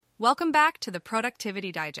Welcome back to the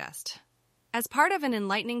Productivity Digest. As part of an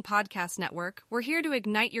enlightening podcast network, we're here to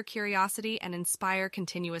ignite your curiosity and inspire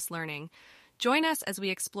continuous learning. Join us as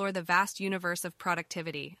we explore the vast universe of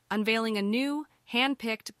productivity, unveiling a new,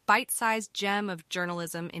 hand-picked, bite-sized gem of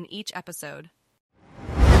journalism in each episode.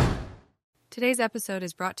 Today's episode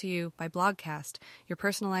is brought to you by Blogcast, your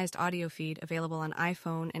personalized audio feed available on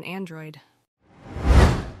iPhone and Android.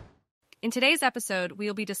 In today's episode,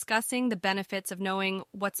 we'll be discussing the benefits of knowing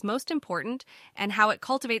what's most important and how it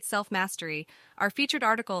cultivates self-mastery. Our featured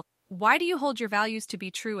article, Why Do You Hold Your Values to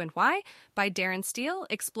Be True and Why? By Darren Stehle,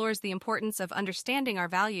 explores the importance of understanding our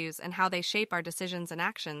values and how they shape our decisions and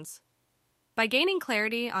actions. By gaining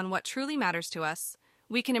clarity on what truly matters to us,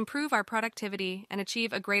 we can improve our productivity and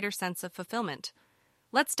achieve a greater sense of fulfillment.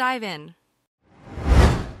 Let's dive in.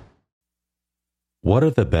 What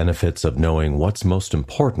are the benefits of knowing what's most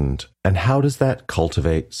important, and how does that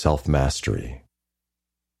cultivate self-mastery?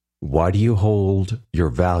 Why do you hold your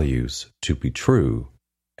values to be true,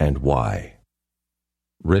 and why?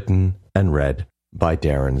 Written and read by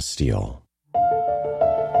Darren Stehle.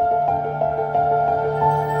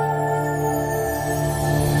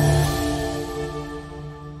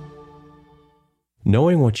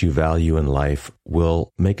 Knowing what you value in life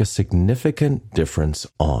will make a significant difference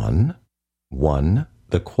on 1.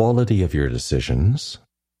 The quality of your decisions.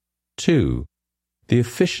 2. The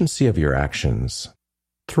efficiency of your actions.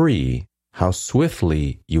 3. How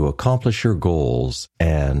swiftly you accomplish your goals.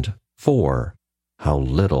 And 4. How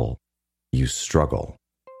little you struggle.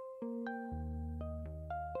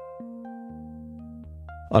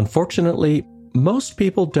 Unfortunately, most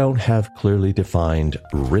people don't have clearly defined,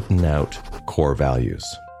 written out core values.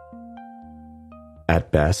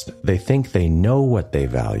 At best, they think they know what they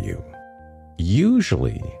value.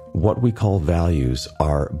 Usually, what we call values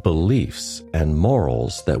are beliefs and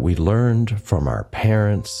morals that we learned from our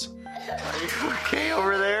parents. Are you okay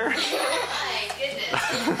over there? My goodness.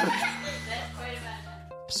 That's quite a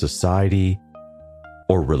bad. Society,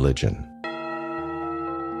 or religion.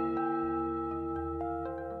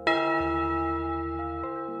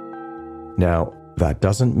 Now, that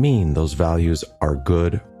doesn't mean those values are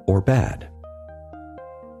good or bad.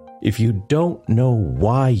 If you don't know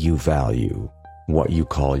why you value what you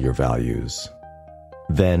call your values,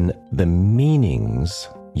 then the meanings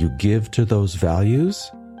you give to those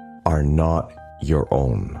values are not your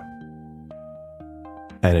own.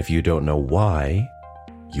 And if you don't know why,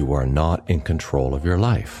 you are not in control of your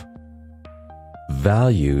life.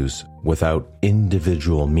 Values without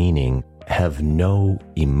individual meaning have no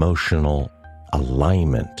emotional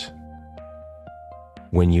alignment.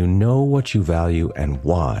 When you know what you value and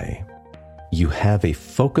why, you have a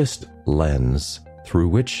focused lens through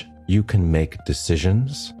which you can make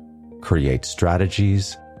decisions, create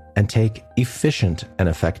strategies, and take efficient and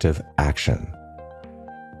effective action.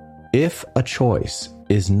 If a choice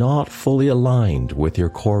is not fully aligned with your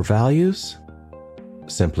core values,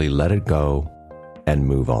 simply let it go and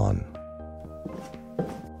move on.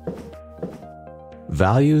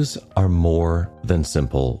 Values are more than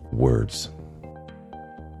simple words.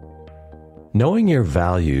 Knowing your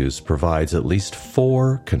values provides at least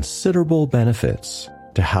 4 considerable benefits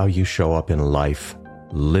to how you show up in life,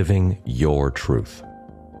 living your truth.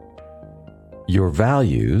 Your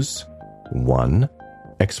values, 1,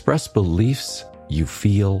 express beliefs you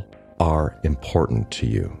feel are important to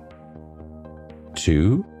you.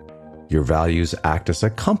 2, your values act as a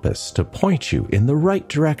compass to point you in the right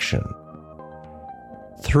direction.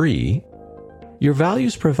 3, your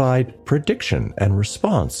values provide prediction and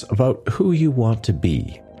response about who you want to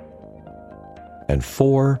be. And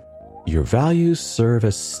 4, your values serve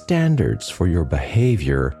as standards for your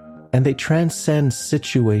behavior, and they transcend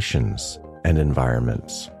situations and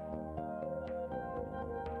environments.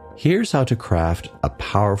 Here's how to craft a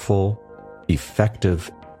powerful, effective,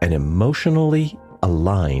 and emotionally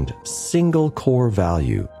aligned single core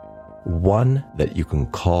value, one that you can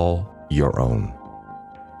call your own.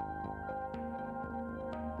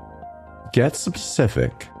 Get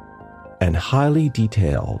specific and highly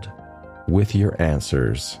detailed with your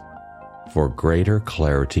answers for greater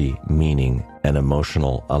clarity, meaning, and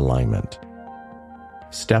emotional alignment.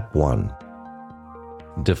 Step 1.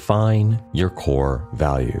 Define your core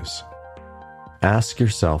values. Ask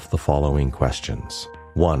yourself the following questions.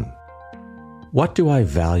 1. What do I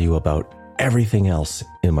value about everything else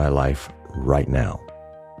in my life right now?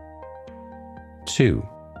 2.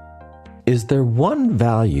 Is there one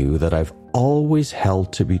value that I've always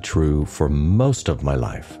held to be true for most of my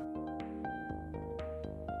life?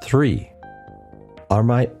 3. Are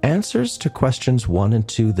my answers to questions 1 and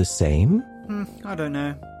 2 the same? I don't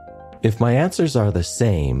know. If my answers are the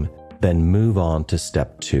same, then move on to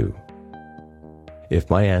step 2. If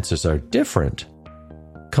my answers are different,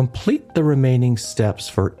 complete the remaining steps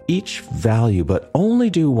for each value, but only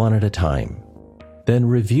do one at a time. Then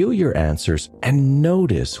review your answers and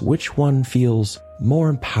notice which one feels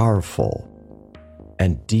more powerful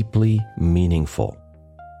and deeply meaningful.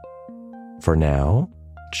 For now,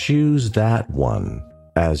 choose that one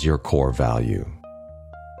as your core value.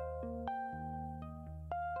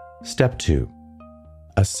 Step 2.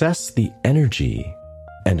 Assess the energy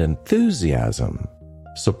and enthusiasm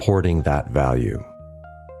supporting that value.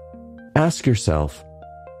 Ask yourself,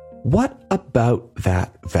 what about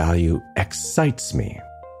that value excites me?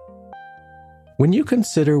 When you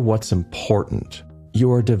consider what's important,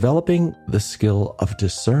 you are developing the skill of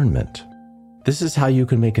discernment. This is how you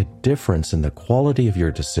can make a difference in the quality of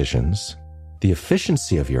your decisions, the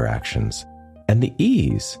efficiency of your actions, and the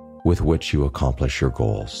ease with which you accomplish your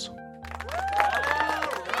goals.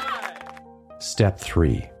 Step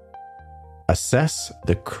 3. Assess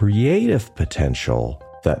the creative potential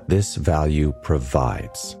that this value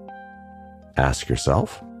provides. Ask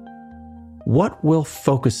yourself, what will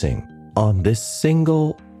focusing on this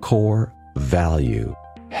single core value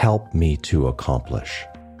help me to accomplish?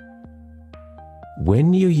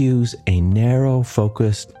 When you use a narrow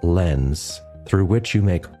focused lens through which you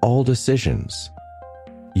make all decisions,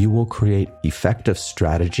 you will create effective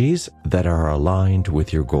strategies that are aligned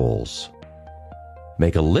with your goals.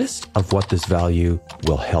 Make a list of what this value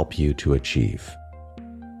will help you to achieve.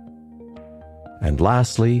 And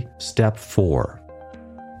lastly, step 4.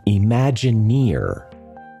 Imagineer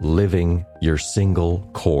living your single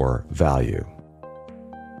core value.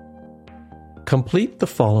 Complete the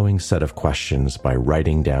following set of questions by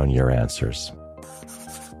writing down your answers.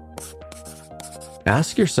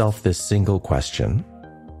 Ask yourself this single question.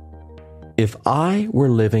 If I were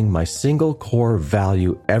living my single core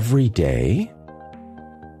value every day,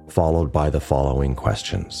 followed by the following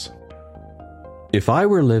questions. If I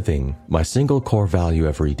were living my single core value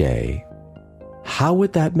every day, how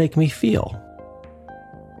would that make me feel?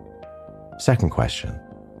 Second question.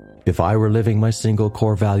 If I were living my single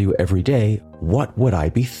core value every day, what would I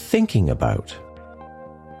be thinking about?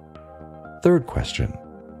 Third question.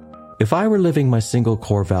 If I were living my single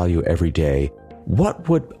core value every day, what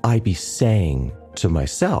would I be saying to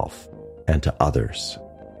myself and to others?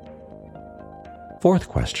 Fourth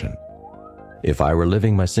question. If I were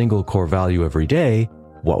living my single core value every day,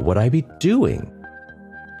 what would I be doing?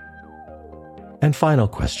 And final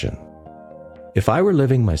question. If I were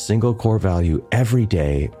living my single core value every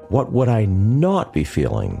day, what would I not be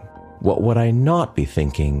feeling? What would I not be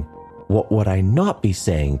thinking? What would I not be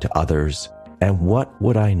saying to others? And what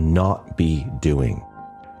would I not be doing?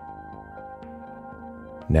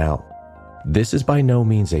 Now, this is by no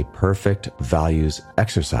means a perfect values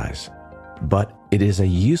exercise, but it is a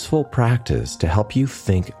useful practice to help you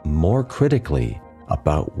think more critically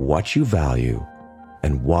about what you value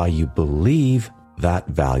and why you believe that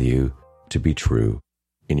value to be true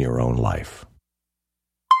in your own life.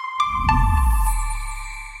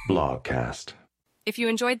 Blogcast. If you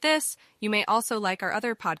enjoyed this, you may also like our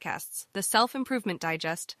other podcasts, the Self-Improvement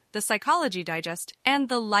Digest, the Psychology Digest, and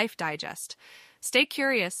the Life Digest. Stay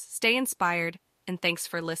curious, stay inspired, and thanks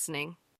for listening.